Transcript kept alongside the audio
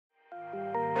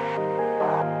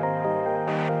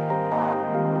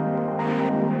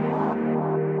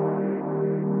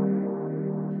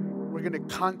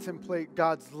contemplate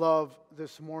God's love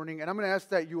this morning. And I'm going to ask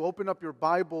that you open up your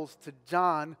Bibles to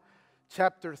John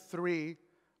chapter 3,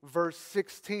 verse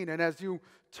 16. And as you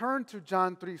turn to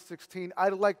John 3:16,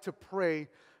 I'd like to pray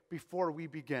before we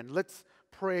begin. Let's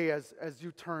pray as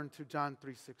you turn to John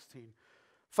 3:16.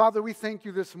 Father, we thank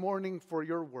you this morning for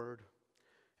your word.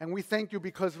 And we thank you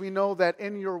because we know that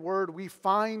in your word we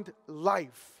find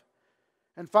life.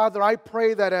 And Father, I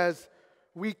pray that as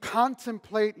we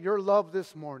contemplate your love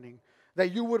this morning,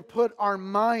 that you would put our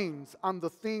minds on the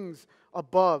things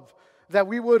above, that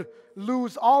we would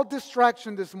lose all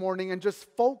distraction this morning and just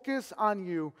focus on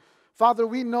you. Father,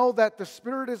 we know that the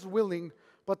spirit is willing,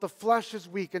 but the flesh is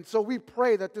weak. And so we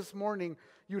pray that this morning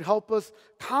you'd help us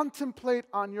contemplate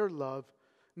on your love,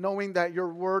 knowing that your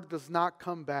word does not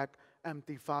come back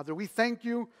empty, Father. We thank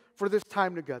you for this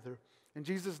time together. In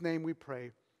Jesus' name we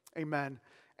pray. Amen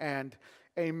and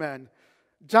amen.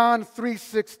 John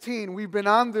 3:16, we've been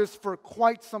on this for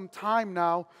quite some time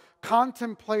now,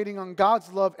 contemplating on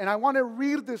God's love. And I want to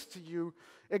read this to you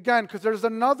again, because there's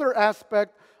another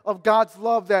aspect of God's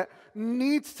love that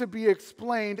needs to be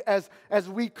explained as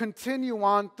we continue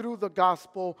on through the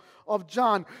Gospel of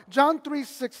John. John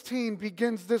 3:16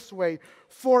 begins this way: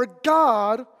 "For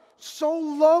God so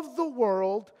loved the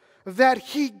world that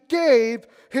he gave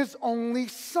his only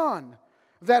Son,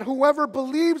 that whoever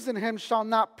believes in him shall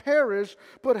not perish,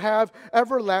 but have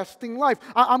everlasting life."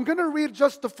 I'm going to read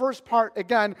just the first part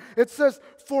again. It says,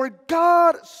 "For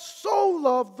God so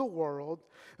loved the world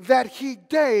that he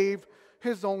gave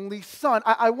his only Son."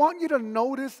 I want you to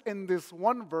notice in this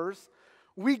one verse,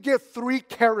 we get three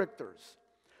characters.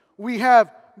 We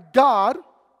have God,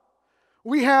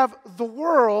 we have the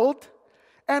world,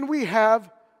 and we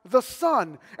have the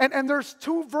Son. And there's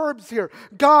two verbs here.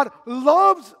 God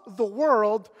loves the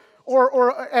world,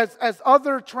 or as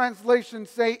other translations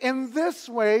say, in this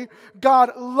way,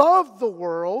 God loved the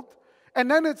world. And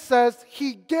then it says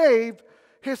he gave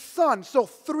his Son. So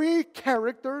three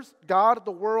characters: God,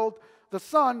 the world, the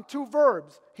Son, two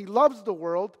verbs. He loves the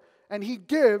world and he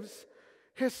gives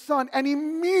his Son. And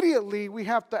immediately we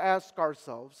have to ask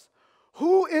ourselves,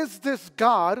 who is this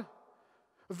God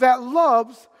that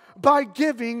loves by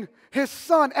giving his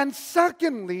Son? And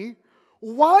secondly,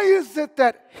 why is it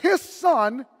that his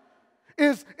Son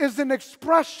is an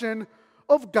expression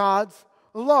of God's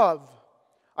love?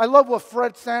 I love what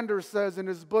Fred Sanders says in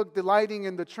his book, Delighting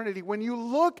in the Trinity. When you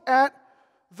look at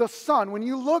the Son, when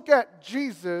you look at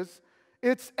Jesus,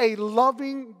 it's a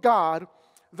loving God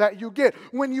that you get.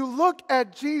 When you look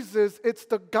at Jesus, it's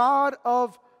the God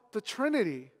of the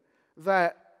Trinity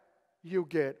that you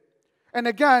get. And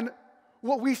again,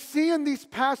 what we see in these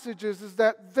passages is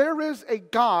that there is a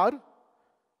God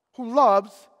who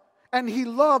loves, and he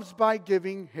loves by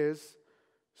giving his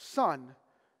Son.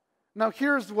 Now,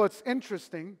 here's what's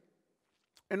interesting.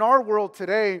 In our world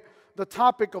today, the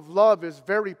topic of love is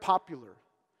very popular.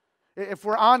 If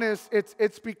we're honest,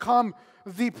 it's become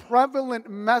the prevalent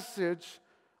message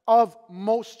of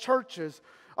most churches.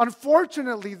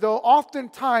 Unfortunately, though,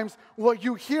 oftentimes what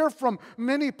you hear from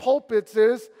many pulpits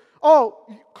is, oh,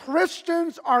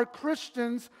 Christians are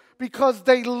Christians because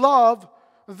they love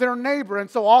their neighbor. And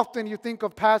so often you think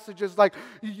of passages like,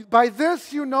 by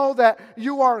this you know that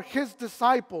you are his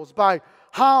disciples, by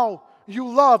how you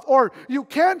love. Or you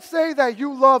can't say that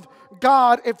you love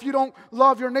God if you don't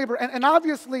love your neighbor. And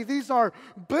obviously these are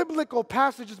biblical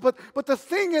passages, but the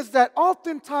thing is that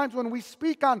oftentimes when we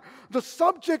speak on the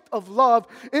subject of love,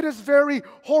 it is very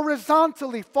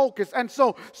horizontally focused. And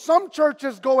so some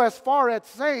churches go as far as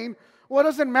saying, well, it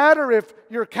doesn't matter if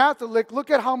you're Catholic. Look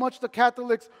at how much the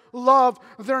Catholics love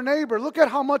their neighbor. Look at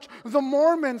how much the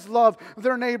Mormons love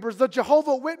their neighbors, the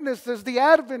Jehovah's Witnesses, the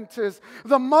Adventists,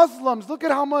 the Muslims. Look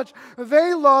at how much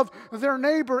they love their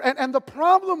neighbor. And the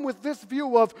problem with this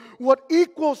view of what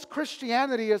equals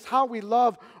Christianity is how we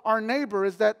love our neighbor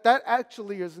is that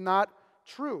actually is not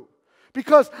true.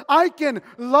 Because I can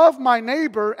love my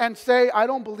neighbor and say, I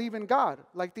don't believe in God,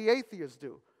 like the atheists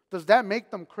do. Does that make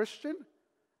them Christian?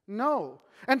 No.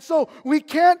 And so we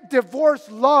can't divorce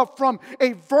love from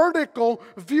a vertical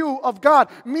view of God,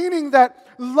 meaning that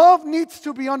love needs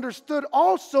to be understood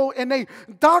also in a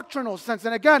doctrinal sense.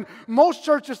 And again, most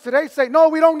churches today say, no,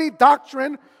 we don't need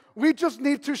doctrine. We just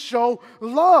need to show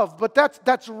love. But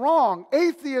that's wrong.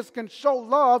 Atheists can show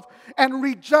love and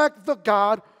reject the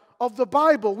God of the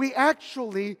Bible. We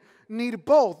actually need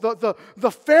both.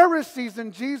 The Pharisees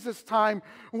in Jesus' time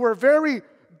were very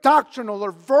doctrinal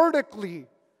or vertically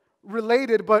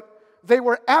related, but they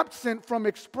were absent from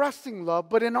expressing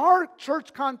love. But in our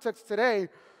church context today,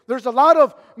 there's a lot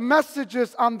of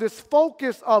messages on this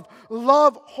focus of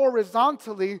love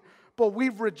horizontally, but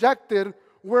we've rejected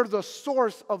where the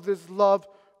source of this love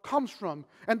comes from.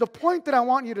 And the point that I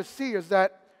want you to see is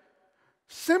that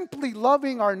simply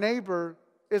loving our neighbor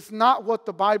is not what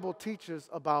the Bible teaches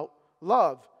about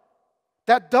love.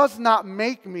 That does not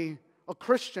make me a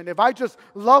Christian. If I just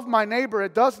love my neighbor,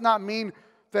 it does not mean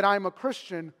that I'm a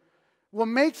Christian. What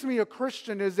makes me a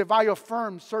Christian is if I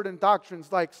affirm certain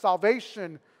doctrines like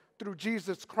salvation through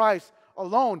Jesus Christ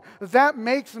alone. That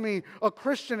makes me a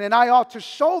Christian, and I ought to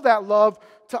show that love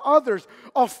to others.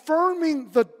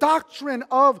 Affirming the doctrine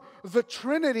of the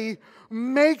Trinity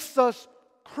makes us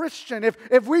Christian.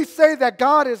 If we say that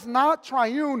God is not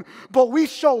triune, but we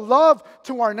show love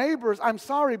to our neighbors, I'm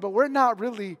sorry, but we're not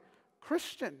really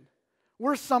Christian.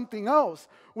 We're something else.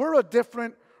 We're a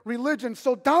different religion.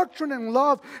 So doctrine and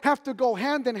love have to go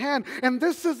hand in hand. And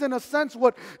this is in a sense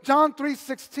what John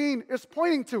 3:16 is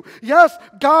pointing to. Yes,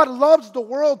 God loves the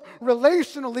world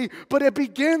relationally, but it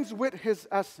begins with his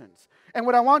essence. And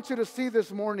what I want you to see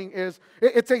this morning is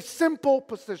it's a simple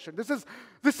position.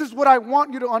 This is what I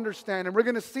want you to understand, and we're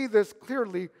going to see this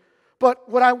clearly. But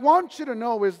what I want you to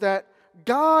know is that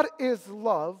God is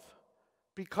love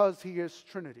because he is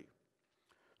Trinity.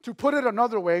 To put it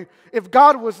another way, if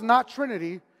God was not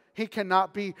Trinity, he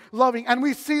cannot be loving. And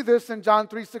we see this in John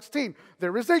 3:16.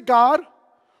 There is a God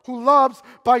who loves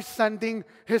by sending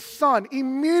his Son.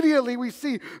 Immediately we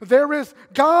see there is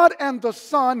God and the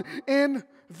Son in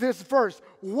this verse.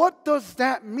 What does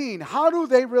that mean? How do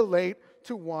they relate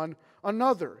to one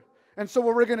another? And so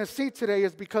what we're going to see today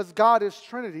is because God is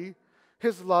Trinity,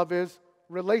 his love is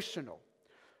relational.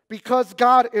 Because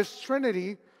God is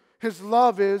Trinity, his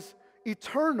love is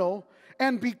eternal.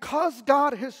 And because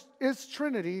God is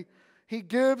Trinity, he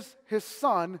gives his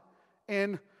Son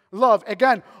in love.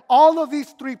 Again, all of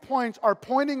these 3 points are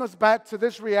pointing us back to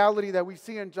this reality that we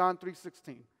see in John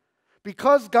 3:16.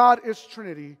 Because God is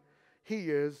Trinity, he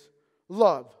is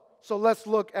love. So let's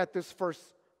look at this first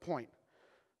point.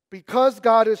 Because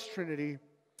God is Trinity,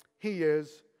 he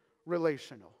is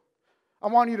relational. I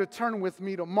want you to turn with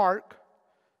me to Mark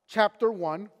chapter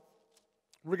 1.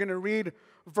 We're going to read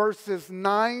verses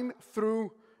 9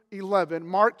 through 11.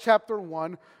 Mark chapter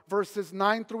 1, verses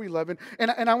 9 through 11.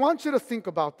 And I want you to think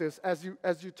about this as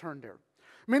you turn there.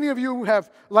 Many of you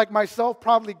have, like myself,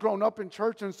 probably grown up in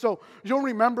church, and so you'll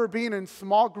remember being in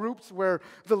small groups where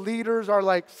the leaders are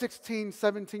like 16,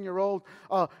 17-year-old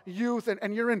youth,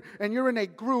 and you're in a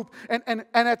group, and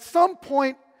at some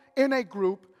point in a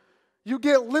group, you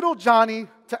get little Johnny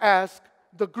to ask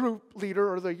the group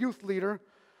leader or the youth leader,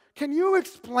 "Can you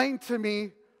explain to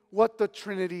me what the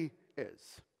Trinity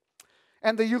is?"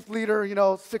 And the youth leader,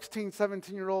 16,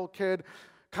 17-year-old kid,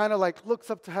 kind of like looks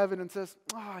up to heaven and says,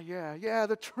 yeah,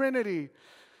 the Trinity.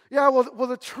 Yeah, well,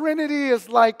 the Trinity is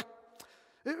like,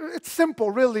 it's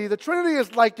simple, really. The Trinity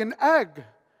is like an egg.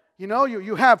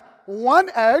 You have one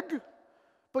egg,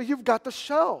 but you've got the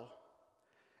shell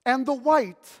and the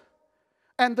white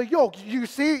and the yolk. You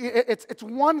see, it's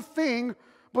one thing,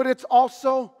 but it's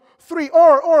also three.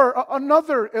 Or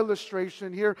another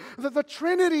illustration here, the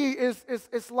Trinity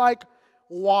is like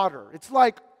water. It's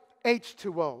like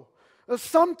H2O.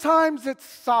 Sometimes it's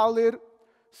solid,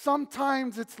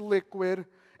 sometimes it's liquid,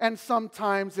 and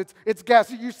sometimes it's gas.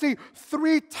 You see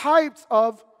 3 types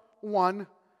of one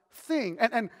thing.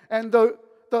 And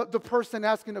the person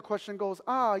asking the question goes,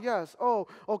 yes, oh,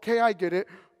 okay, I get it.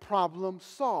 Problem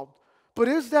solved. But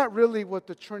is that really what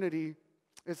the Trinity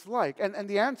is like? And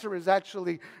the answer is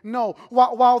actually no.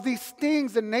 While these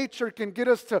things in nature can get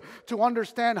us to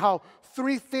understand how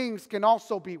 3 things can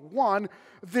also be one,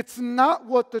 that's not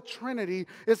what the Trinity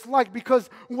is like, because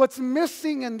what's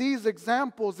missing in these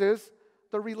examples is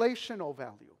the relational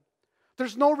value.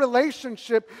 There's no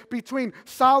relationship between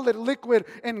solid, liquid,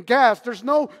 and gas. There's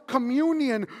no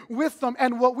communion with them.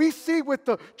 And what we see with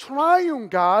the triune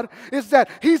God is that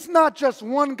he's not just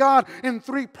one God in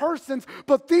 3 persons,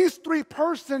 but these 3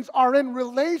 persons are in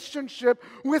relationship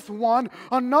with one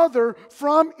another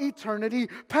from eternity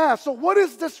past. So what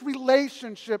is this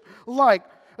relationship like?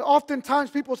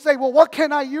 Oftentimes people say, well, what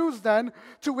can I use then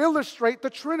to illustrate the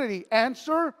Trinity?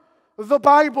 Answer, the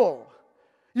Bible.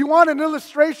 You want an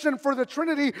illustration for the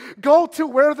Trinity? Go to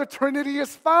where the Trinity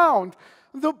is found,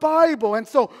 the Bible. And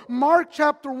so Mark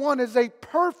chapter 1 is a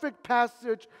perfect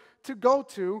passage to go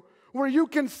to where you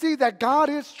can see that God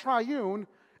is triune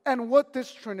and what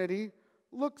this Trinity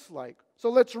looks like. So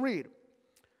let's read.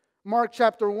 Mark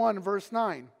chapter 1, verse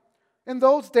 9. In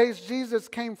those days, Jesus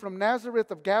came from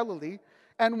Nazareth of Galilee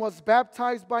and was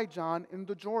baptized by John in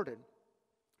the Jordan.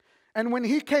 And when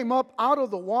he came up out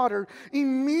of the water,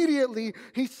 immediately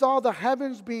he saw the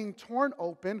heavens being torn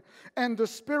open and the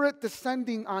Spirit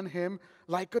descending on him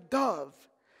like a dove.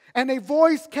 And a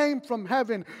voice came from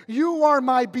heaven, "You are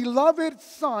my beloved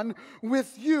Son,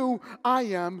 with you I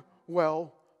am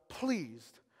well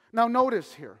pleased." Now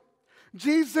notice here,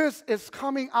 Jesus is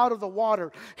coming out of the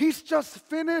water. He's just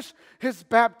finished his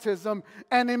baptism,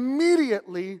 and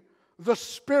immediately the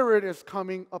Spirit is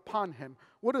coming upon him.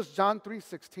 What does John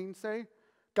 3:16 say?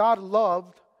 God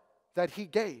loved that he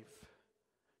gave.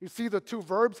 You see the two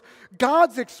verbs?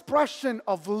 God's expression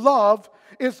of love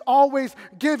is always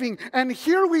giving. And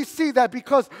here we see that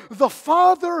because the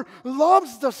Father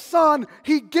loves the Son,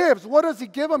 he gives. What does he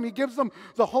give him? He gives him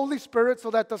the Holy Spirit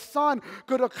so that the Son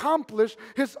could accomplish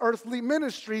his earthly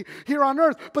ministry here on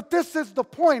earth. But this is the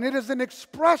point. It is an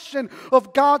expression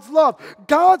of God's love.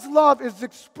 God's love is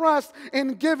expressed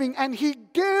in giving, and he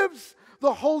gives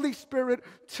the Holy Spirit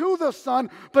to the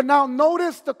Son. But now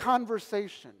notice the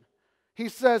conversation. He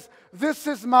says, "This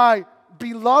is my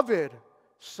beloved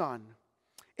Son,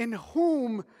 in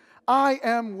whom I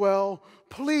am well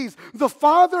pleased." The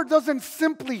Father doesn't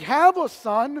simply have a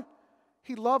Son,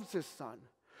 he loves his Son.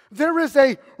 There is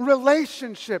a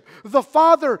relationship. The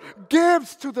Father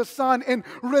gives to the Son in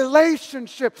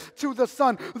relationship to the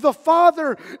Son. The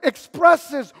Father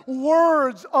expresses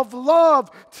words of love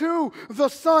to the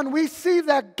Son. We see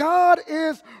that God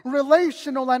is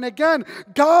relational. And again,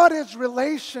 God is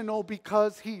relational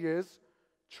because he is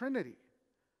Trinity.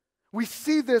 We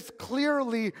see this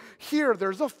clearly here.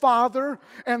 There's a Father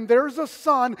and there's a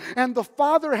Son, and the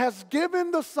Father has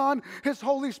given the Son his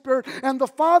Holy Spirit, and the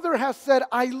Father has said,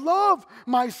 "I love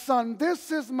my Son. This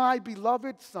is my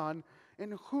beloved Son,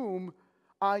 in whom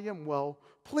I am well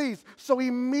pleased." So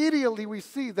immediately we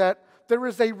see that there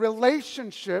is a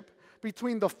relationship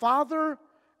between the Father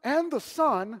and the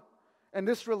Son, and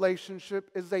this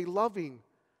relationship is a loving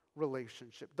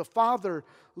relationship. The Father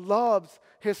loves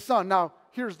his Son. Now,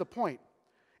 here's the point.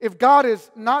 If God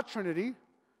is not Trinity,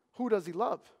 who does he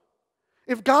love?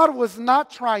 If God was not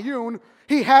triune,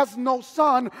 he has no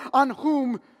Son on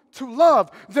whom to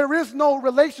love. There is no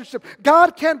relationship.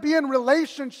 God can't be in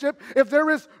relationship if there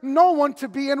is no one to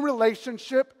be in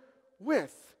relationship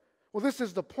with. Well, this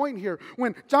is the point here.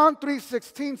 When John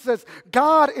 3:16 says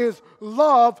God is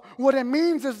love, what it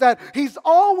means is that he's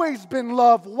always been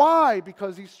love. Why?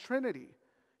 Because he's Trinity.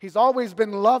 He's always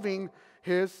been loving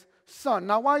his Son.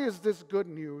 Now, why is this good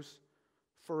news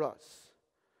for us?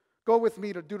 Go with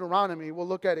me to Deuteronomy. We'll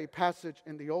look at a passage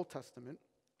in the Old Testament.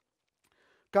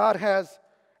 God has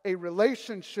a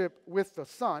relationship with the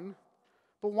Son,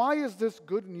 but why is this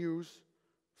good news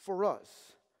for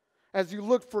us? As you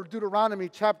look for Deuteronomy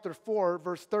chapter 4,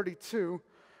 verse 32,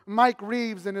 Mike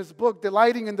Reeves in his book,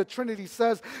 Delighting in the Trinity,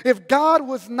 says, if God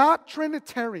was not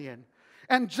Trinitarian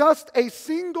and just a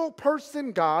single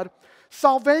person God,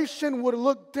 salvation would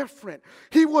look different.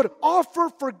 He would offer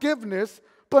forgiveness,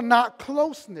 but not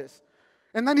closeness.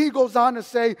 And then he goes on to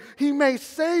say, he may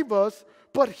save us,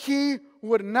 but he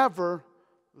would never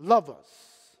love us.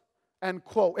 End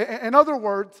quote. In other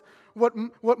words,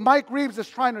 what Mike Reeves is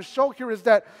trying to show here is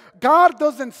that God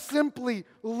doesn't simply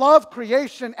love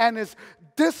creation and is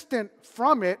distant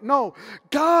from it. No,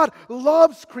 God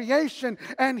loves creation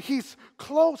and he's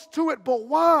close to it. But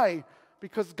why?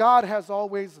 Because God has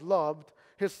always loved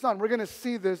his Son. We're going to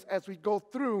see this as we go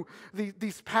through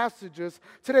these passages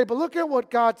today. But look at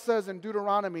what God says in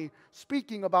Deuteronomy,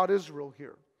 speaking about Israel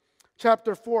here.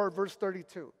 Chapter 4, verse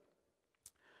 32.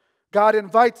 God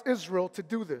invites Israel to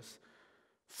do this.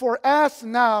 For ask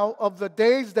now of the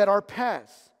days that are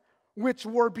past, which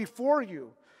were before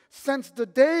you, since the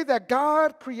day that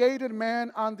God created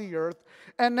man on the earth,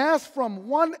 and ask from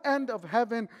one end of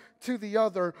heaven to the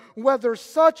other, whether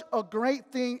such a great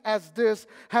thing as this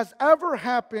has ever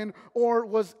happened or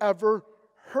was ever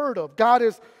heard of. God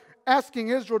is asking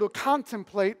Israel to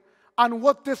contemplate on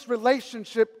what this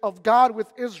relationship of God with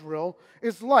Israel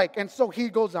is like. And so he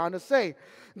goes on to say,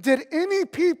 did any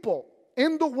people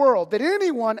in the world, did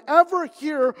anyone ever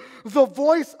hear the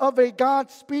voice of a God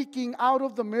speaking out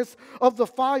of the midst of the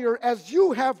fire as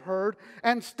you have heard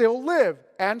and still live?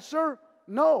 Answer,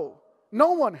 no.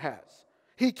 No one has.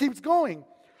 He keeps going.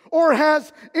 Or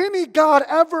has any God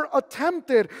ever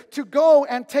attempted to go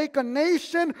and take a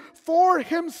nation for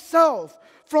himself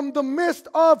from the midst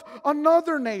of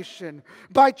another nation,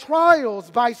 by trials,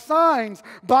 by signs,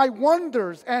 by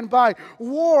wonders, and by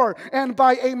war, and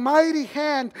by a mighty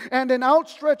hand and an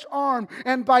outstretched arm,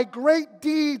 and by great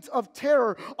deeds of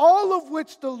terror, all of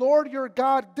which the Lord your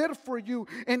God did for you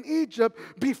in Egypt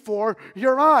before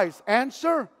your eyes?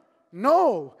 Answer,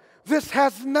 no. This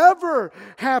has never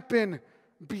happened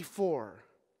before.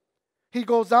 He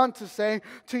goes on to say,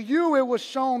 to you it was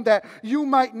shown that you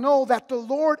might know that the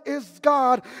Lord is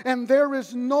God and there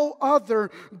is no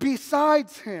other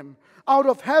besides him. Out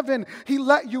of heaven he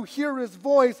let you hear his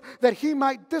voice that he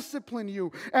might discipline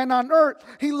you. And on earth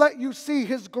he let you see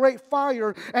his great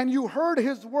fire and you heard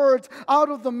his words out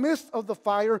of the midst of the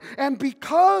fire. And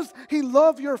because he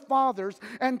loved your fathers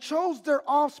and chose their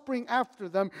offspring after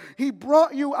them, he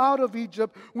brought you out of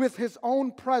Egypt with his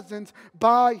own presence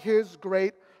by his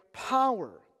great power,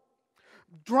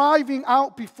 driving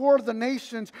out before the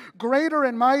nations greater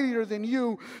and mightier than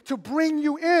you, to bring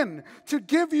you in, to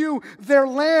give you their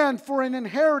land for an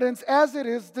inheritance as it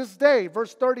is this day.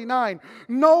 Verse 39,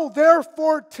 know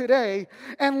therefore today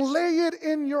and lay it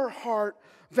in your heart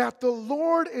that the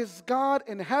Lord is God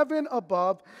in heaven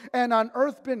above and on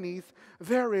earth beneath.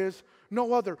 There is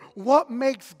no other. What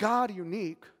makes God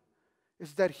unique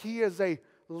is that he is a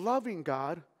loving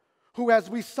God who, as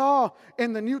we saw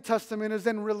in the New Testament, is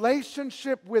in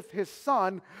relationship with his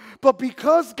Son. But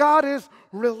because God is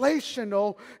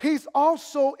relational, he's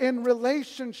also in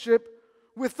relationship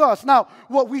with us. Now,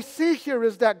 what we see here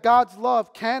is that God's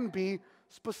love can be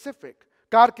specific.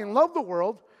 God can love the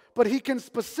world, but he can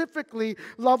specifically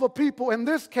love a people. In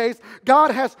this case,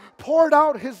 God has poured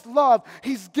out his love.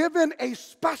 He's given a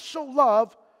special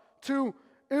love to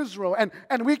Israel.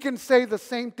 And we can say the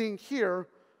same thing here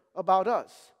about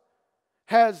us.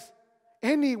 Has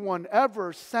anyone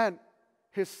ever sent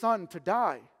his Son to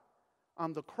die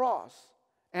on the cross?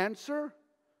 Answer,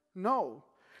 no.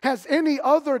 Has any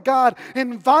other God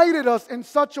invited us in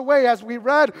such a way, as we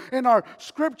read in our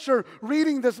scripture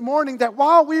reading this morning, that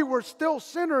while we were still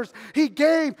sinners, he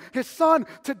gave his Son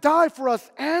to die for us?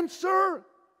 Answer,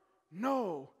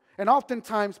 no. And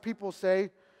oftentimes people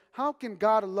say, how can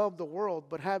God love the world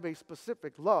but have a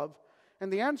specific love?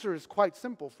 And the answer is quite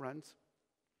simple, friends.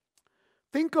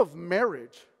 Think of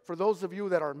marriage for those of you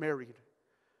that are married.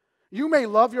 You may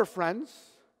love your friends.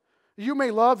 You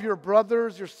may love your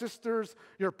brothers, your sisters,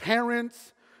 your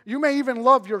parents. You may even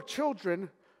love your children.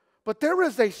 But there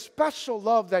is a special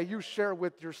love that you share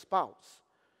with your spouse.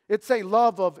 It's a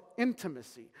love of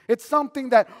intimacy. It's something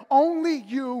that only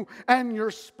you and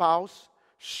your spouse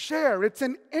share. It's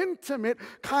an intimate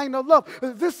kind of love.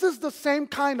 This is the same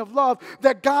kind of love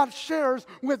that God shares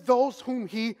with those whom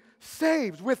he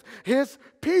saves, with his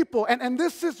people. And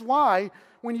this is why,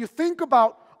 when you think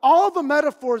about all the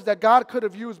metaphors that God could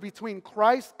have used between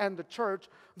Christ and the church,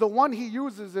 the one he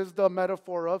uses is the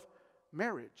metaphor of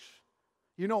marriage.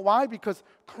 You know why? Because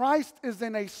Christ is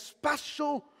in a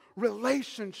special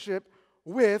relationship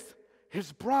with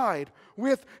his bride,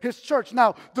 with his church.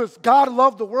 Now, does God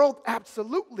love the world?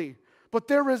 Absolutely. But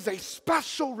there is a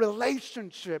special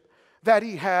relationship that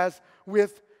he has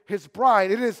with his bride.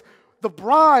 It is the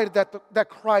bride that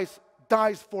Christ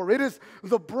dies for. It is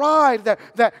the bride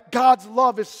that God's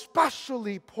love is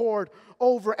specially poured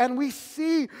over. And we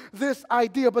see this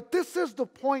idea, but this is the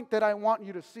point that I want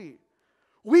you to see.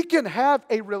 We can have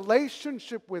a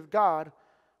relationship with God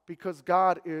because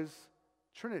God is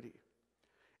Trinity.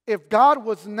 If God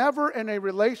was never in a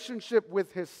relationship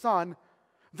with his Son,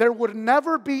 there would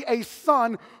never be a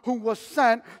Son who was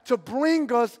sent to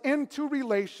bring us into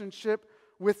relationship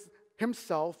with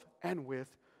himself and with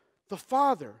the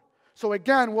Father. So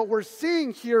again, what we're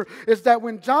seeing here is that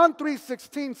when John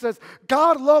 3:16 says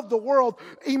God loved the world,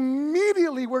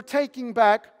 immediately we're taking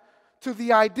back to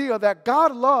the idea that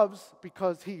God loves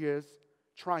because he is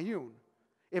triune.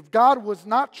 If God was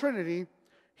not Trinity,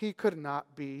 he could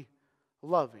not be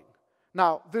loving.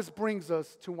 Now, this brings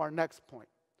us to our next point.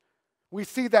 We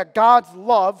see that God's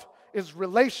love is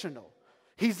relational.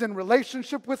 He's in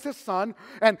relationship with his Son,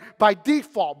 and by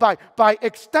default, by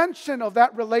extension of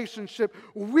that relationship,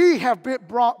 we have been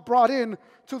brought in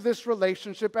to this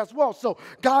relationship as well. So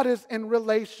God is in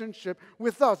relationship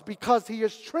with us. Because he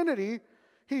is Trinity,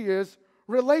 he is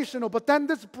relational. But then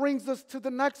this brings us to the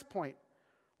next point.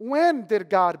 When did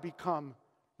God become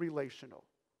relational?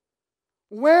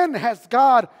 When has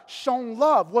God shown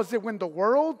love? Was it when the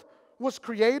world was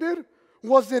created?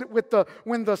 Was it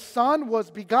when the Son was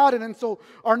begotten? And so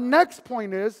our next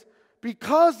point is,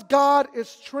 because God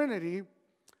is Trinity,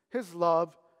 his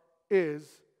love is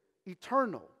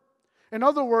eternal. In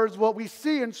other words, what we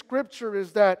see in Scripture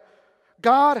is that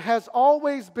God has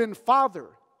always been Father.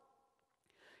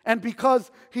 And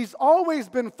because he's always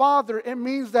been Father, it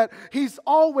means that he's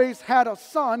always had a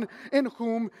Son in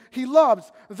whom he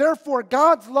loves. Therefore,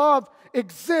 God's love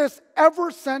exists ever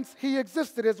since he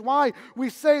existed. It's why we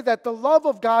say that the love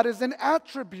of God is an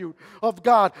attribute of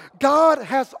God. God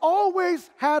has always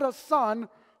had a Son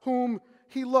whom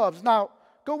he loves. Now,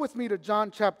 go with me to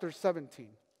John chapter 17.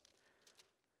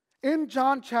 In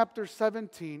John chapter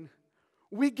 17,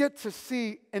 we get to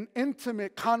see an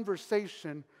intimate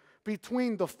conversation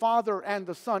between the Father and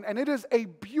the Son, and it is a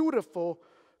beautiful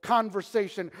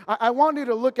conversation. I want you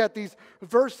to look at these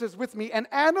verses with me and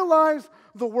analyze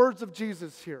the words of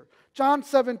Jesus here. John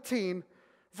 17,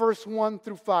 verse 1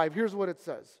 through 5. Here's what it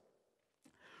says.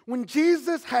 When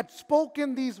Jesus had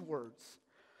spoken these words,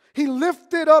 he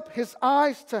lifted up his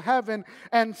eyes to heaven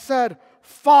and said,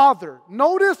 Father.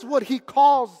 Notice what he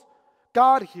calls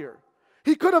God here.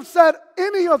 He could have said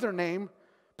any other name,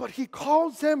 but he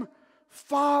calls him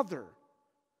Father.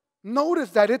 Notice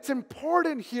that it's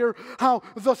important here how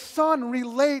the Son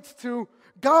relates to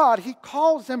God. He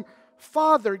calls him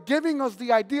Father, giving us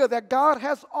the idea that God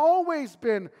has always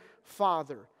been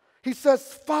Father. He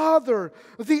says, Father,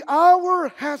 the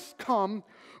hour has come.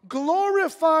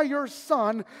 Glorify your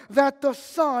Son, that the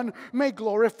Son may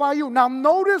glorify you. Now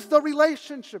notice the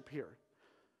relationship here.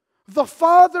 The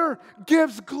Father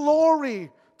gives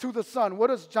glory to the Son. What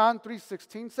does John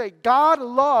 3:16 say? God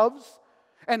loves,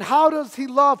 and how does he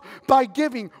love? By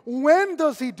giving. When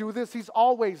does he do this? He's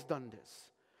always done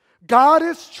this. God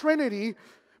is Trinity,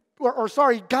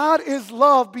 God is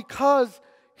love because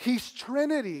he's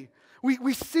Trinity.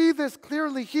 We see this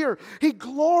clearly here. He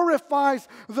glorifies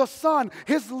the Son.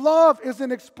 His love is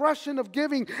an expression of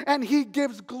giving, and he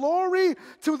gives glory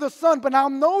to the Son. But now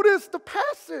notice the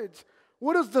passage.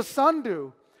 What does the Son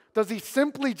do? Does he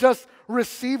simply just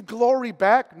receive glory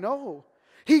back? No.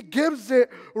 He gives it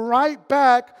right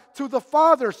back to the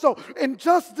Father. So in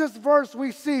just this verse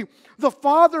we see the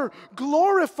Father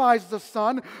glorifies the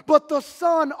Son, but the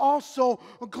Son also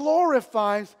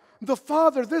glorifies the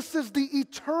Father. This is the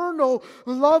eternal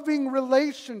loving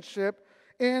relationship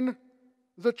in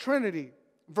the Trinity.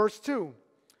 Verse 2.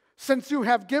 Since you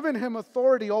have given him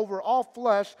authority over all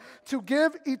flesh to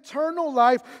give eternal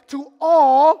life to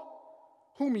all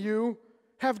whom you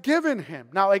have given him.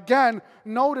 Now again,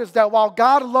 notice that while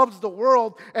God loves the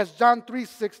world, as John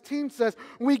 3:16 says,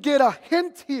 we get a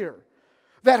hint here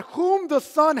that whom the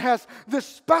Son has this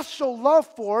special love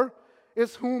for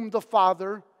is whom the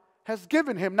Father has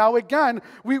given him. Now again,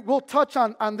 we will touch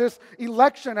on this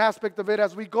election aspect of it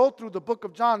as we go through the book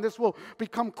of John. This will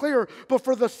become clear. But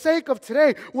for the sake of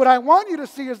today, what I want you to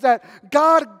see is that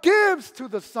God gives to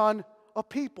the Son a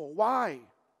people. Why?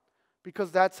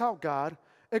 Because that's how God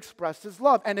expressed his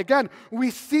love. And again, we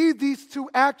see these two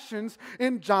actions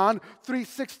in John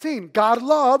 3:16. God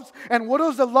loves, and what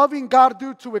does a loving God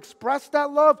do to express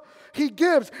that love? He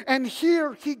gives, and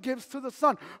here he gives to the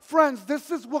Son. Friends,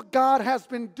 this is what God has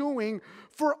been doing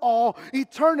for all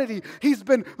eternity. He's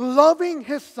been loving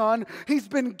his Son. He's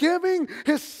been giving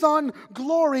his Son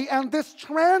glory, and this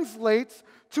translates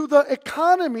to the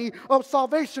economy of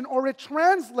salvation, or it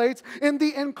translates in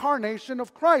the incarnation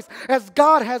of Christ. As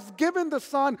God has given the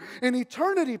Son in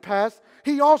eternity past,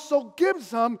 he also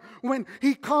gives him when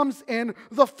he comes in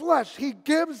the flesh. He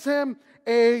gives him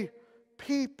a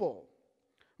people.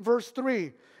 Verse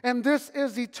 3, and this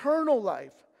is eternal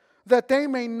life, that they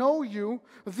may know you,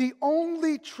 the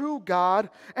only true God,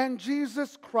 and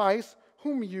Jesus Christ,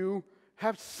 whom you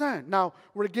have sent. Now,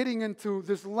 we're getting into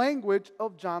this language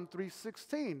of John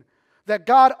 3:16. That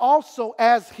God also,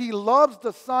 as he loves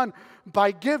the Son by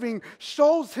giving,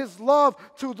 shows his love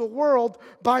to the world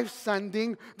by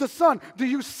sending the Son. Do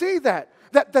you see that?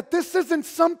 That this isn't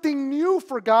something new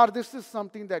for God. This is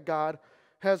something that God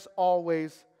has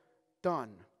always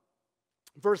done.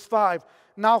 Verse 5,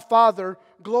 now Father,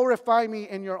 glorify me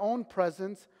in your own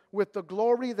presence with the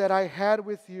glory that I had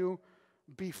with you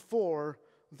before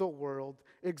the world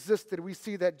existed. We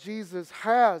see that Jesus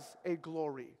has a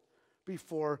glory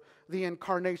before the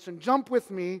incarnation. Jump with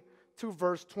me to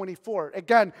verse 24.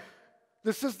 Again,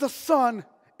 this is the Son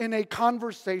in a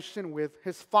conversation with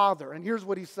his Father. And here's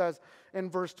what he says in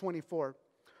verse 24.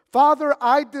 Father,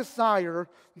 I desire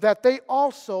that they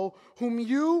also, whom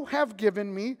you have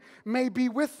given me, may be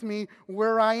with me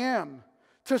where I am,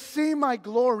 to see my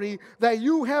glory that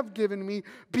you have given me,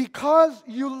 because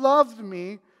you loved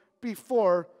me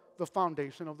before the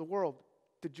foundation of the world.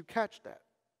 Did you catch that?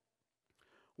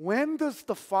 When does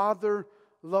the Father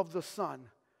love the Son?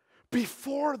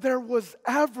 Before there was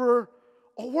ever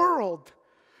a world.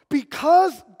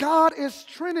 Because God is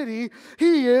Trinity,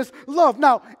 he is love.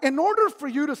 Now, in order for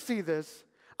you to see this,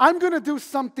 I'm going to do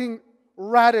something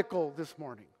radical this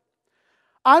morning.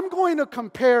 I'm going to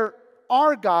compare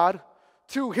our God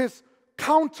to his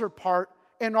counterpart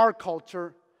in our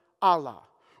culture, Allah.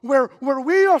 Where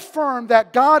we affirm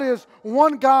that God is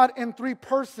one God in three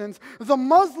persons, the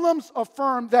Muslims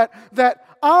affirm that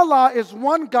Allah is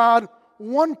one God,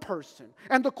 one person.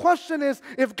 And the question is,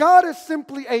 if God is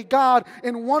simply a God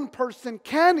in one person,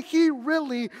 can he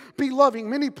really be loving?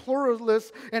 Many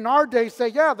pluralists in our day say,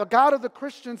 yeah, the God of the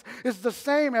Christians is the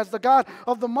same as the God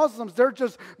of the Muslims. They're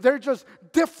just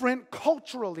different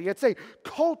culturally. It's a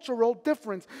cultural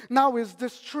difference. Now, is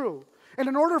this true? And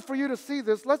in order for you to see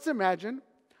this, let's imagine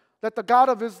that the God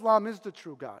of Islam is the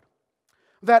true God,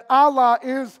 that Allah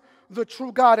is the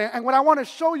true God. And what I want to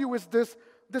show you is this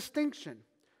distinction.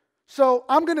 So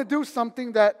I'm going to do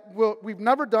something that we've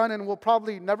never done and we'll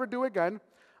probably never do again.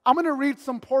 I'm going to read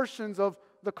some portions of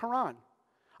the Quran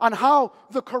on how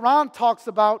the Quran talks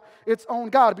about its own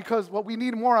God, because what we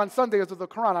need more on Sunday is of the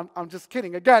Quran. I'm just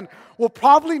kidding. Again, we'll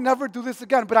probably never do this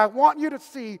again, but I want you to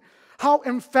see how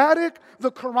emphatic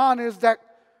the Quran is that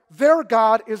their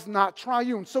God is not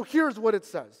triune. So here's what it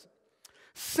says.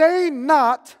 Say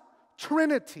not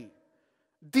Trinity.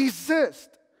 Desist.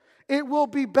 It will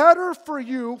be better for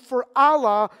you, for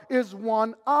Allah is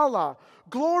one Allah.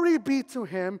 Glory be to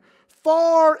him.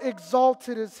 Far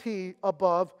exalted is he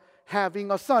above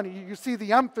having a son. You see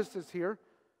the emphasis here.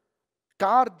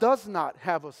 God does not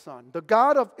have a son. The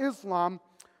God of Islam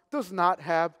does not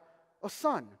have a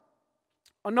son.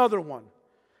 Another one.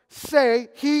 Say,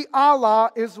 he,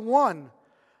 Allah, is one.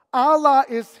 Allah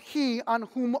is he on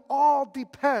whom all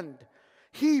depend.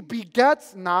 He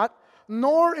begets not,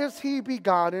 nor is he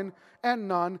begotten, and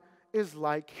none is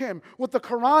like him. What the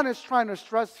Quran is trying to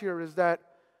stress here is that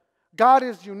God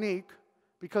is unique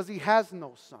because he has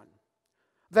no son.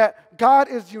 That God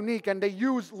is unique, and they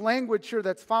use language here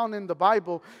that's found in the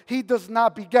Bible. He does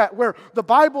not beget, where the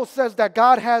Bible says that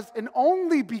God has an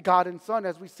only begotten son,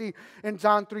 as we see in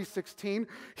John 3:16.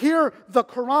 Here, the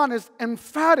Quran is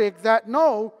emphatic that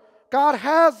no, God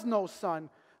has no son.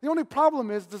 The only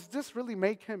problem is, does this really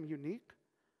make him unique?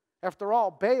 After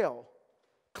all, Baal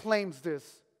claims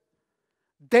this.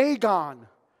 Dagon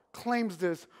claims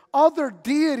this. Other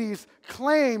deities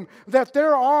claim that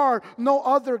there are no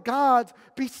other gods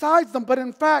besides them. But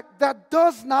in fact, that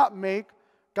does not make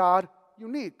God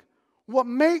unique. What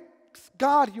makes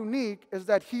God unique is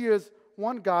that he is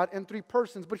one God in three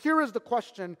persons. But here is the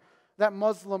question that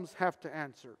Muslims have to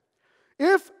answer.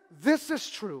 If this is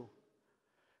true,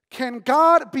 can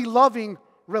God be loving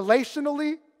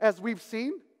relationally, as we've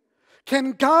seen?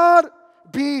 Can God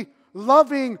be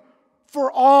loving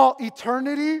for all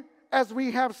eternity, as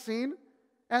we have seen?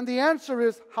 And the answer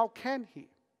is, how can he,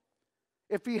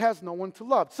 if he has no one to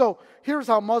love? So here's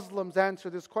how Muslims answer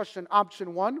this question.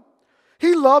 Option one,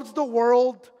 he loves the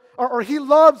world, or he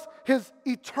loves his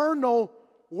eternal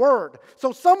word.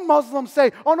 So some Muslims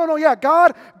say, oh, no, yeah,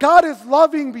 God is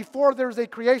loving before there's a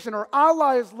creation, or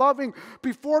Allah is loving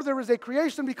before there is a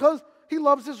creation because he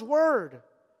loves his word.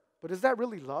 But is that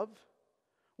really love?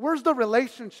 Where's the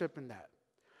relationship in that?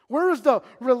 Where is the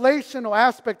relational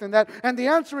aspect in that? And the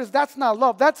answer is, that's not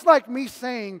love. That's like me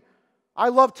saying, I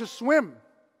love to swim,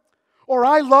 or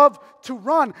I love to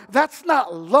run. That's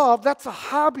not love, that's a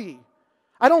hobby.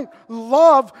 I don't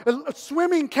love,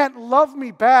 swimming can't love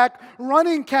me back,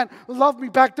 running can't love me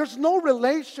back. There's no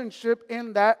relationship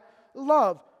in that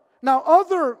love. Now,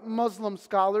 other Muslim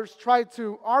scholars try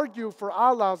to argue for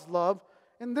Allah's love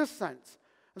in this sense.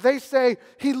 They say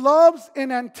he loves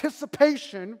in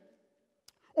anticipation,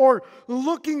 or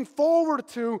looking forward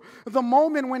to the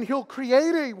moment when he'll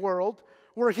create a world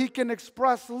where he can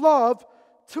express love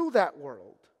to that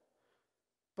world.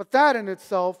 But that in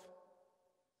itself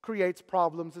creates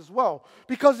problems as well.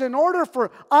 Because in order for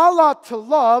Allah to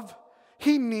love,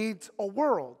 he needs a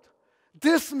world.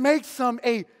 This makes him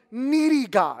a needy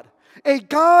God. A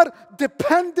God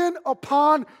dependent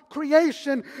upon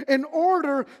creation in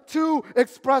order to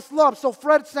express love. So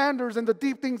Fred Sanders in The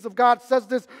Deep Things of God says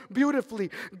this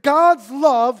beautifully. God's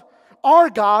love, our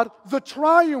God, the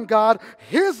triune God,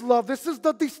 his love, this is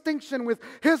the distinction with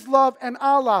his love and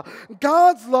Allah.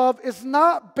 God's love is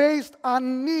not based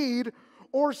on need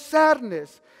or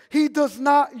sadness. He does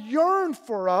not yearn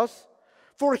for us,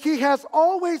 for he has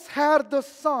always had the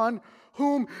Son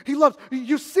whom he loves.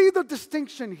 You see the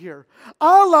distinction here.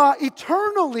 Allah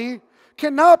eternally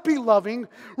cannot be loving.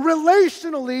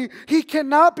 Relationally, he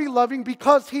cannot be loving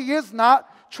because he is not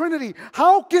Trinity.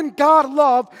 How can God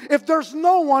love if there's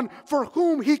no one for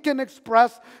whom he can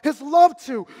express his love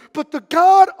to? But the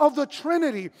God of the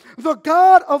Trinity, the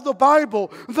God of the Bible,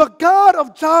 the God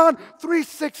of John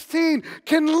 3:16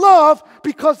 can love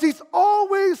because he's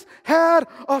always had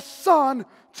a son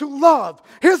to love.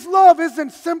 His love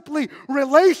isn't simply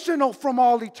relational from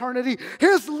all eternity.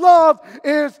 His love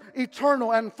is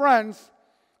eternal. And friends,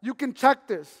 you can check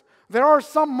this. There are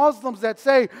some Muslims that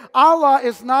say Allah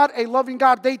is not a loving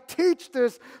God. They teach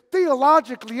this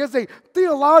theologically as a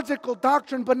theological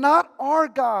doctrine, but not our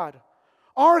God.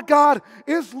 Our God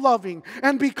is loving,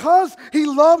 and because He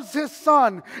loves His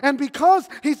Son, and because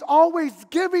He's always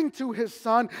giving to His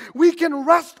Son, we can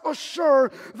rest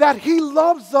assured that He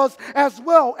loves us as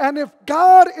well. And if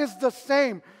God is the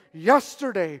same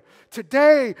yesterday,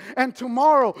 today, and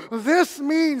tomorrow, this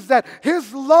means that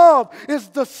His love is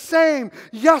the same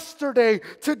yesterday,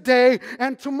 today,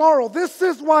 and tomorrow. This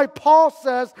is why Paul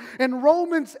says in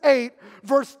Romans 8,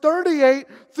 verse 38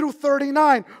 through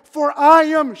 39, "For I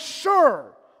am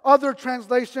sure," other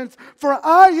translations, "for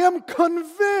I am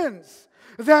convinced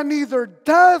that neither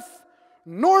death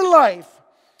nor life,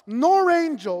 nor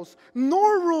angels,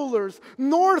 nor rulers,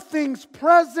 nor things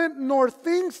present, nor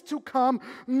things to come,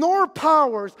 nor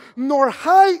powers, nor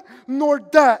height, nor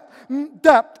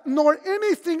depth, nor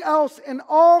anything else in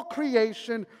all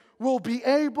creation will be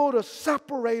able to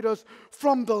separate us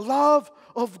from the love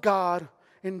of God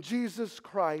in Jesus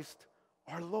Christ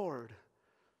our Lord."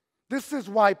 This is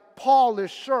why Paul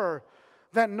is sure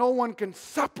that no one can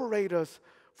separate us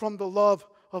from the love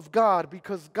of God,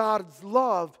 because God's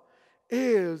love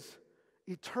is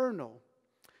eternal.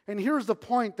 And here's the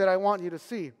point that I want you to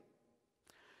see.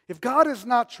 If God is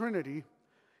not Trinity,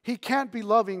 He can't be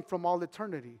loving from all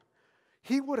eternity.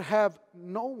 He would have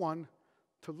no one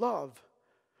to love.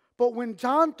 But when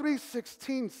John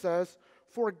 3:16 says,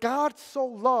 "For God so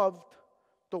loved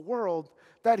the world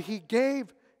that He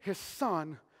gave His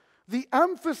Son," the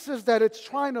emphasis that it's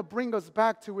trying to bring us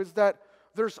back to is that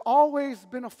there's always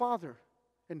been a Father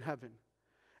in heaven,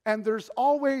 and there's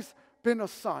always been a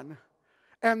Son,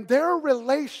 and their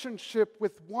relationship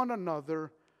with one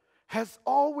another has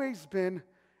always been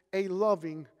a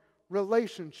loving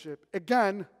relationship.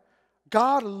 Again,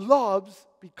 God loves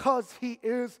because He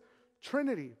is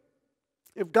Trinity.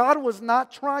 If God was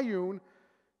not triune,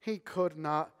 He could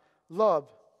not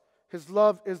love. His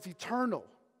love is eternal.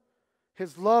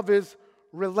 His love is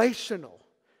relational.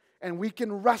 And we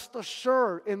can rest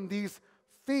assured in these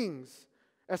things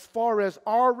as far as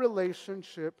our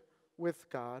relationship with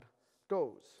God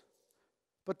goes.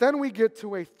 But then we get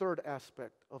to a third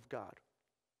aspect of God.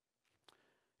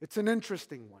 It's an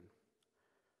interesting one.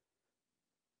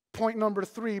 Point number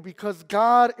 3, because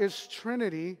God is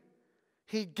Trinity,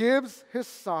 He gives His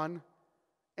Son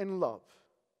in love.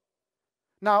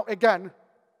 Now, again,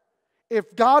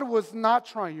 if God was not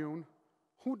triune,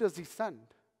 who does He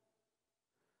send?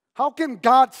 How can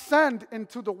God send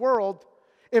into the world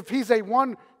if He's a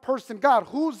one-person God?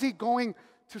 Who's He going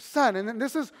to send? And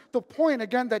this is the point,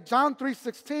 again, that John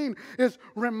 3:16 is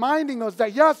reminding us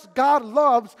that, yes, God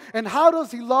loves. And how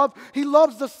does He love? He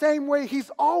loves the same way He's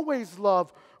always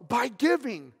loved, by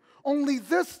giving. Only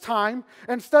this time,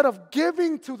 instead of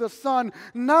giving to the Son,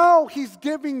 now He's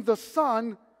giving the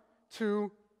Son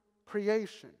to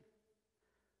creation.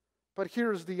 But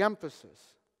here's the emphasis.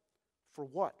 For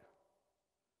what?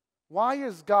 Why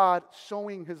is God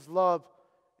showing His love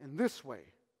in this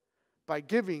way? By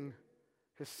giving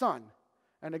His Son.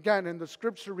 And again, in the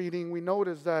scripture reading, we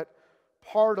notice that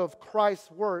part of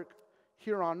Christ's work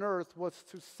here on earth was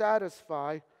to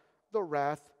satisfy the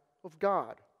wrath of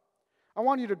God. I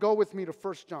want you to go with me to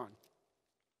 1 John.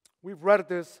 We've read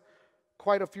this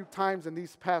quite a few times in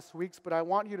these past weeks, but I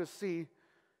want you to see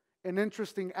an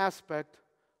interesting aspect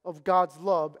of God's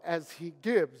love as He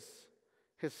gives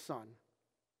His Son.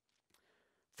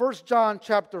 1 John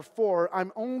chapter 4,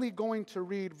 I'm only going to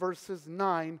read verses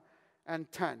 9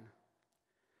 and 10.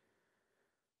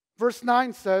 Verse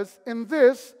 9 says, "In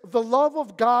this the love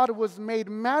of God was made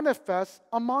manifest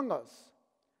among us,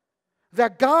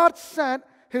 that God sent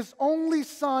His only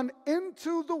Son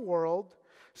into the world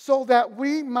so that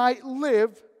we might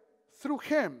live through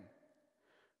Him."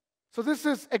 So this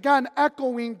is, again,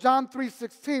 echoing John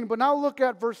 3:16, but now look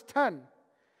at verse 10.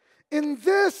 "In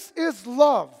this is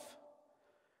love,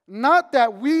 not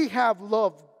that we have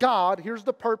loved God," here's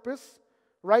the purpose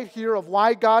right here of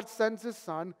why God sends His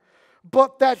Son,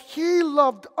 "but that He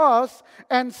loved us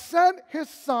and sent His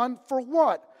Son for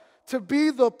what? To be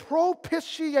the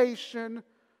propitiation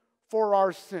for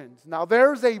our sins." Now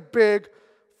there's a big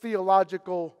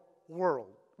theological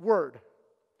word.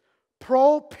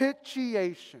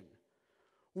 Propitiation.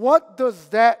 What does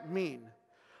that mean?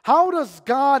 How does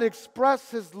God express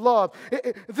His love?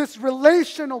 This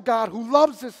relational God who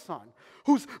loves His Son,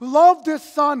 who's loved His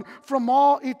Son from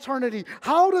all eternity.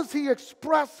 How does He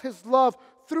express His love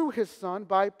through His Son?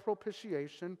 By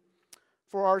propitiation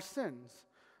for our sins.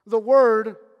 The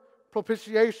word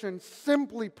propitiation,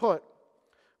 simply put,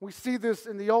 We see this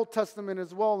in the Old Testament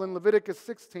as well in Leviticus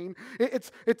 16.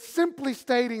 It's simply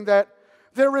stating that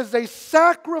there is a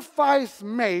sacrifice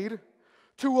made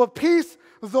to appease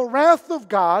the wrath of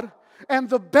God, and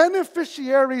the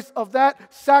beneficiaries of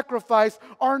that sacrifice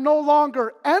are no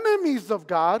longer enemies of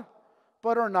God,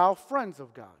 but are now friends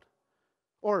of God.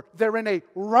 Or they're in a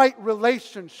right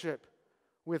relationship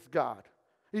with God.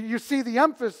 You see the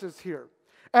emphasis here.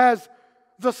 As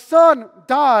the Son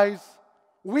dies,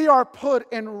 we are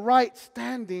put in right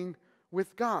standing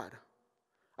with God.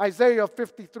 Isaiah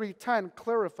 53:10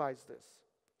 clarifies this.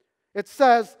 It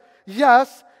says,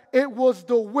 yes, it was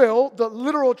the will, the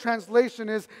literal translation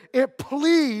is, it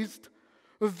pleased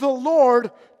the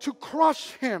Lord to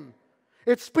crush him.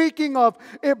 It's speaking of,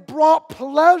 it brought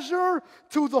pleasure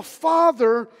to the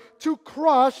Father to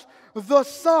crush the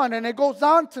Son. And it goes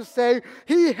on to say,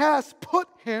 he has put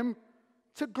him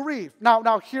to grief.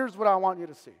 Now here's what I want you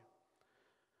to see.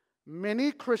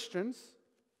 Many Christians,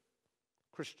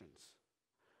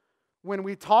 when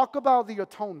we talk about the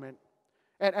atonement,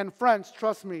 and friends,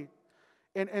 trust me,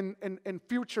 in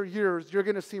future years, you're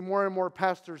going to see more and more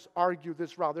pastors argue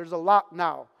this route. There's a lot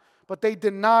now, but they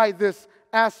deny this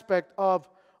aspect of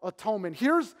atonement.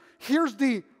 Here's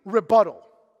the rebuttal.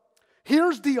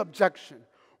 Here's the objection.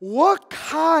 What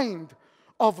kind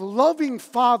of loving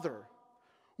father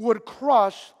would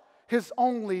crush his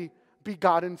only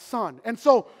begotten Son? And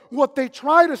so what they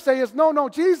try to say is, no,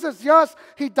 Jesus, yes,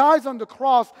 he dies on the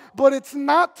cross, but it's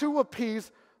not to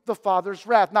appease the Father's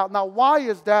wrath. Now, why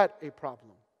is that a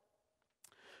problem?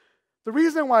 The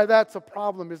reason why that's a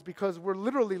problem is because we're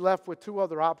literally left with two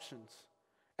other options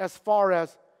as far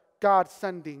as God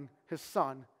sending his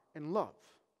Son in love.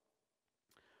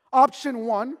 Option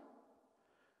one,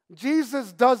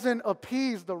 Jesus doesn't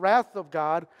appease the wrath of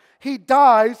God. He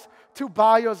dies to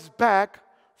buy us back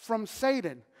from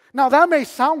Satan. Now, that may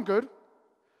sound good.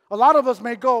 A lot of us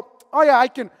may go, oh yeah,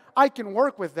 I can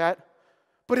work with that.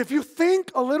 But if you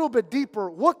think a little bit deeper,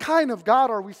 what kind of God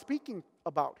are we speaking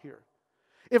about here?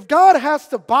 If God has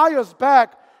to buy us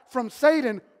back from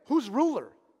Satan, who's ruler?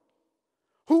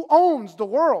 Who owns the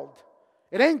world?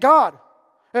 It ain't God.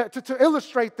 To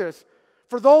illustrate this,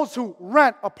 for those who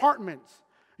rent apartments,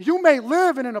 you may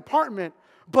live in an apartment,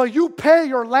 but you pay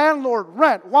your landlord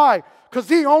rent. Why? Because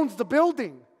he owns the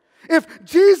building. If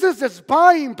Jesus is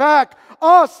buying back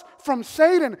us from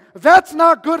Satan, that's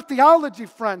not good theology,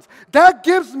 friends. That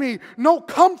gives me no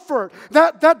comfort.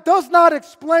 That does not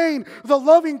explain the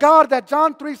loving God that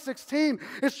John 3:16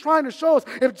 is trying to show us.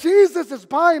 If Jesus is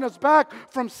buying us back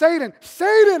from Satan,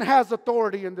 Satan has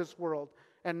authority in this world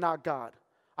and not God.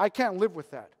 I can't live with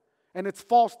that. And it's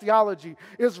false theology.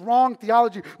 It's wrong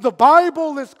theology. The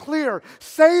Bible is clear.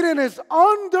 Satan is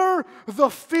under the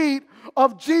feet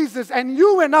of Jesus. And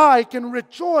you and I can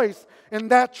rejoice in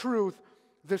that truth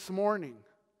this morning.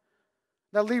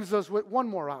 That leaves us with one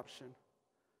more option.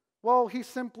 Well, he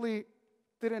simply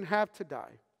didn't have to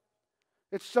die.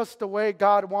 It's just the way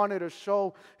God wanted to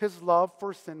show his love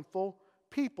for sinful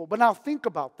people. But now think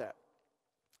about that.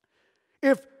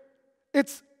 If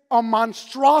it's a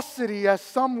monstrosity, as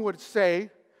some would say,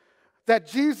 that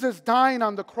Jesus dying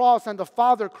on the cross and the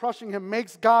Father crushing him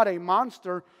makes God a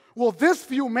monster, well, this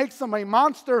view makes him a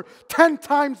monster 10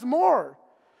 times more.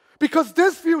 Because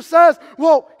this view says,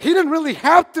 well, he didn't really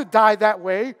have to die that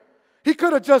way. He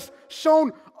could have just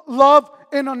shown love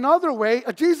in another way.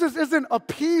 Jesus isn't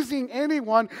appeasing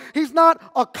anyone. He's not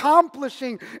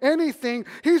accomplishing anything.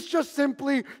 He's just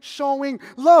simply showing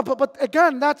love. But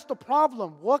again, that's the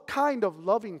problem. What kind of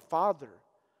loving father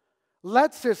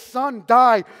lets his son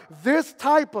die this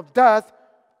type of death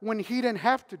when he didn't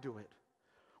have to do it?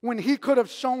 When he could have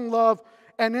shown love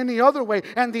in any other way?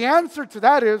 And the answer to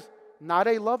that is not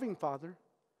a loving father,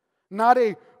 not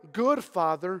a good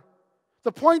father.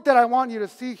 The point that I want you to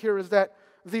see here is that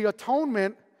the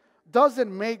atonement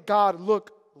doesn't make God look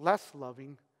less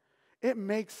loving. It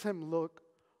makes him look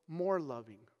more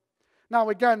loving. Now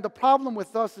again, the problem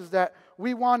with us is that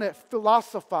we want to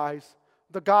philosophize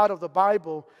the God of the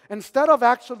Bible instead of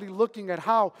actually looking at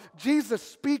how Jesus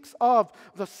speaks of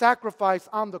the sacrifice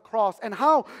on the cross and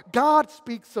how God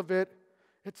speaks of it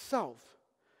itself.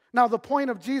 Now the point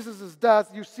of Jesus'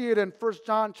 death, you see it in 1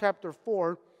 John chapter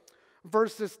 4,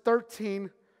 verses 13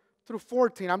 through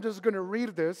 14. I'm just going to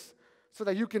read this so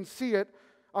that you can see it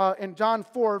in John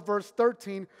 4, verse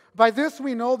 13. By this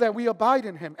we know that we abide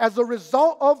in him. As a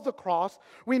result of the cross,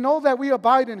 we know that we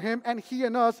abide in him and he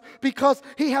in us because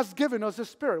he has given us his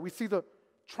Spirit. We see the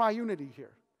triunity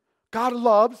here. God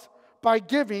loves by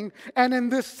giving, and in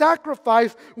this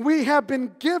sacrifice we have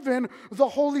been given the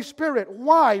Holy Spirit.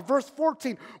 Why? Verse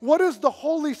 14. What is the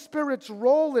Holy Spirit's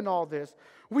role in all this?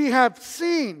 we have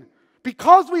seen,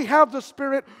 because we have the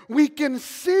Spirit, we can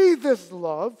see this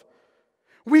love.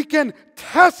 We can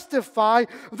testify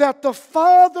that the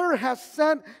Father has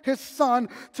sent His Son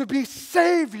to be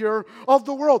Savior of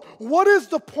the world. What is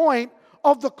the point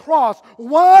of the cross?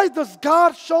 Why does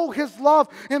God show His love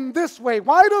in this way?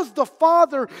 Why does the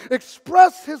Father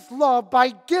express His love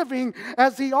by giving,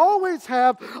 as He always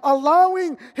has,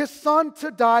 allowing His Son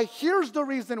to die? Here's the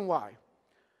reason why.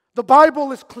 The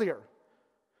Bible is clear.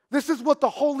 This is what the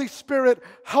Holy Spirit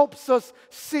helps us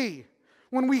see.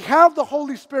 When we have the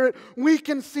Holy Spirit, we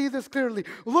can see this clearly.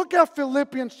 Look at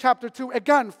Philippians chapter 2.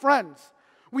 Again, friends,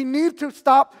 we need to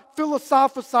stop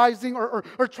philosophizing or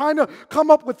trying to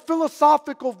come up with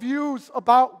philosophical views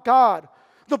about God.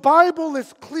 The Bible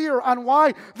is clear on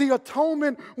why the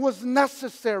atonement was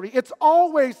necessary. It's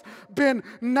always been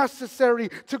necessary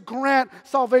to grant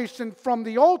salvation from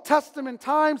the Old Testament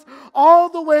times all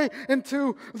the way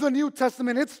into the New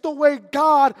Testament. It's the way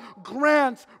God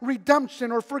grants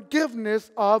redemption or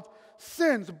forgiveness of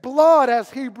sins. Blood,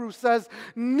 as Hebrews says,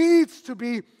 needs to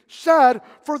be shed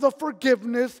for the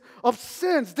forgiveness of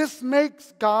sins. This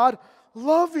makes God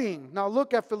loving. Now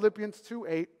look at Philippians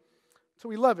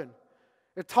 2:8-11.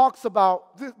 It talks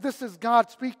about, this is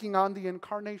God speaking on the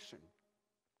incarnation.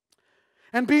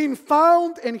 And being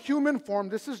found in human form,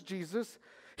 this is Jesus,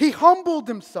 He humbled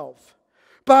Himself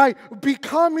by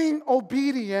becoming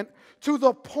obedient to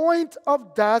the point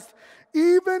of death,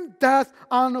 even death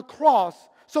on a cross.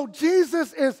 So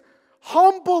Jesus is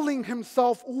humbling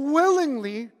Himself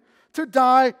willingly to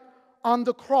die on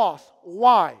the cross.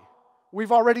 Why?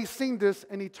 We've already seen this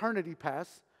in eternity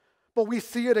past. But we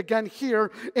see it again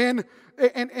here in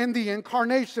the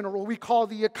incarnation, or what we call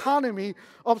the economy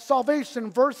of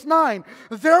salvation. Verse 9,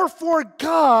 therefore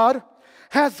God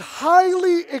has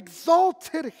highly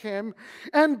exalted Him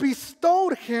and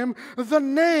bestowed Him the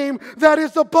name that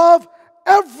is above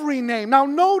every name. Now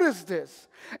notice this.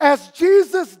 As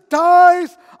Jesus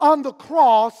dies on the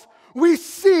cross, we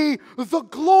see the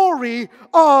glory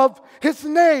of His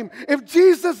name. If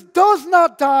Jesus does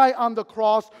not die on the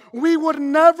cross, we would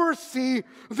never see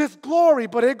this glory.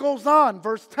 But it goes on,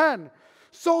 verse 10.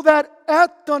 So that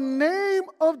at the name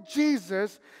of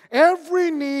Jesus, every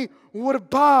knee would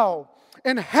bow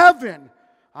in heaven,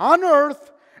 on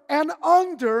earth, and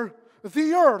under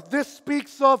the earth. This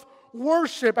speaks of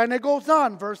worship. And it goes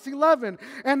on, verse 11.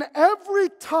 And every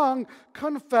tongue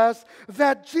confess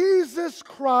that Jesus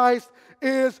Christ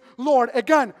is Lord.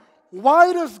 Again,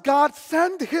 why does God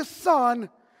send His Son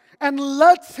and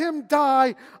lets Him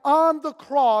die on the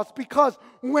cross? Because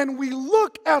when we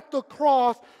look at the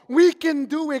cross, we can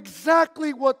do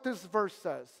exactly what this verse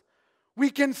says. We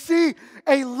can see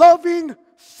a loving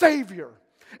Savior,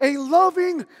 a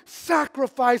loving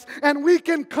sacrifice, and we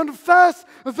can confess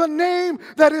the name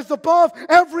that is above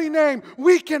every name.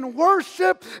 We can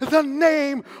worship the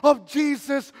name of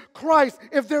Jesus Christ.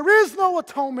 If there is no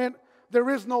atonement, there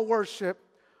is no worship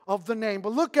of the name.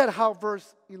 But look at how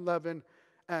verse 11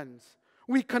 ends.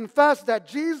 We confess that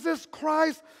Jesus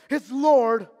Christ is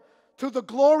Lord to the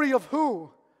glory of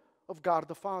who? Of God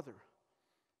the Father.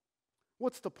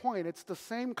 What's the point? It's the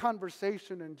same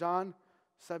conversation in John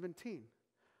 17.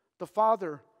 The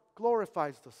Father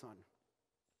glorifies the Son.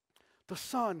 The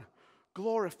Son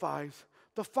glorifies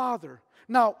the Father.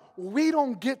 Now, we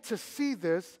don't get to see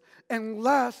this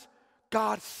unless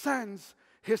God sends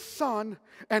His Son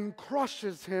and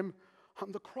crushes Him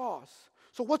on the cross.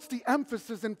 So what's the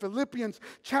emphasis in Philippians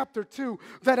chapter 2?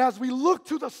 That as we look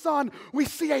to the Son, we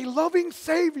see a loving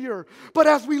Savior. But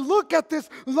as we look at this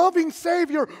loving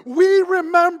Savior, we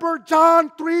remember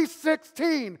John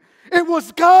 3:16. It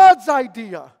was God's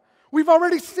idea. We've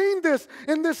already seen this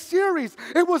in this series.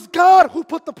 It was God who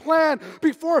put the plan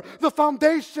before the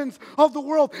foundations of the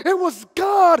world. It was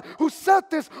God who set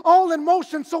this all in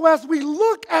motion. So as we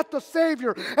look at the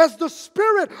Savior, as the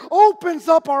Spirit opens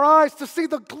up our eyes to see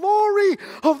the glory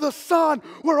of the Son,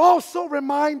 we're also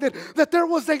reminded that there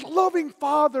was a loving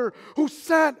Father who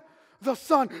sent the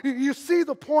Son. You see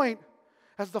the point?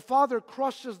 As the Father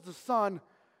crushes the Son,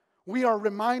 we are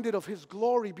reminded of His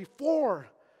glory before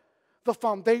the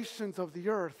foundations of the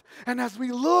earth. And as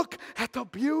we look at the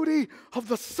beauty of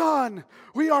the Son,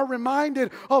 we are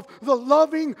reminded of the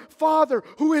loving Father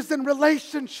who is in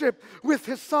relationship with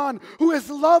His Son, who is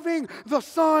loving the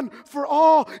Son for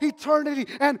all eternity,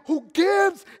 and who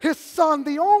gives His Son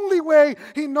the only way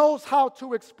He knows how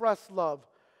to express love,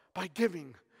 by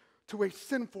giving to a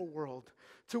sinful world,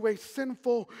 to a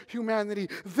sinful humanity.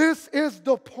 This is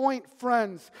the point,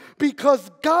 friends, because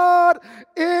God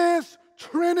is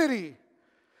Trinity.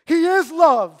 He is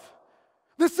love.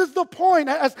 This is the point.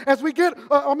 As we get,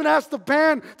 I'm going to ask the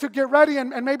band to get ready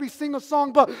and maybe sing a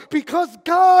song. But because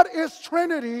God is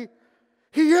Trinity,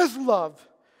 He is love.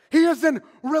 He is in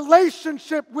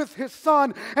relationship with His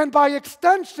Son, and by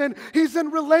extension, He's in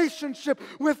relationship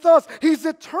with us. He's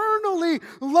eternally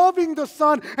loving the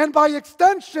Son, and by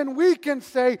extension, we can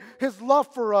say His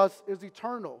love for us is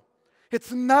eternal.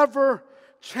 It's never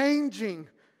changing.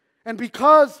 And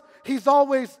because He's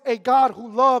always a God who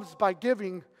loves by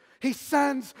giving, He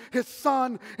sends His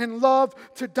Son in love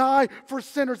to die for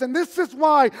sinners. And this is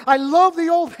why I love the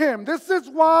old hymn. This is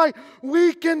why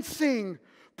we can sing,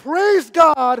 praise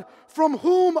God from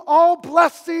whom all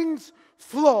blessings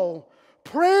flow.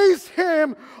 Praise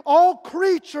Him, all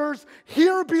creatures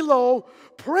here below.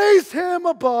 Praise Him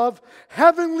above,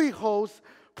 heavenly hosts.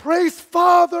 Praise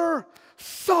Father,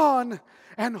 Son,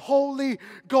 and Holy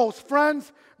Ghost.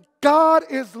 Friends, God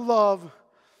is love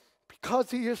because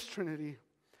He is Trinity.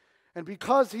 And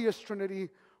because He is Trinity,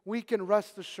 we can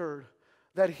rest assured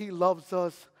that He loves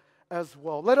us as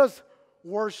well. Let us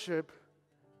worship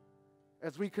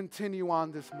as we continue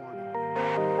on this morning.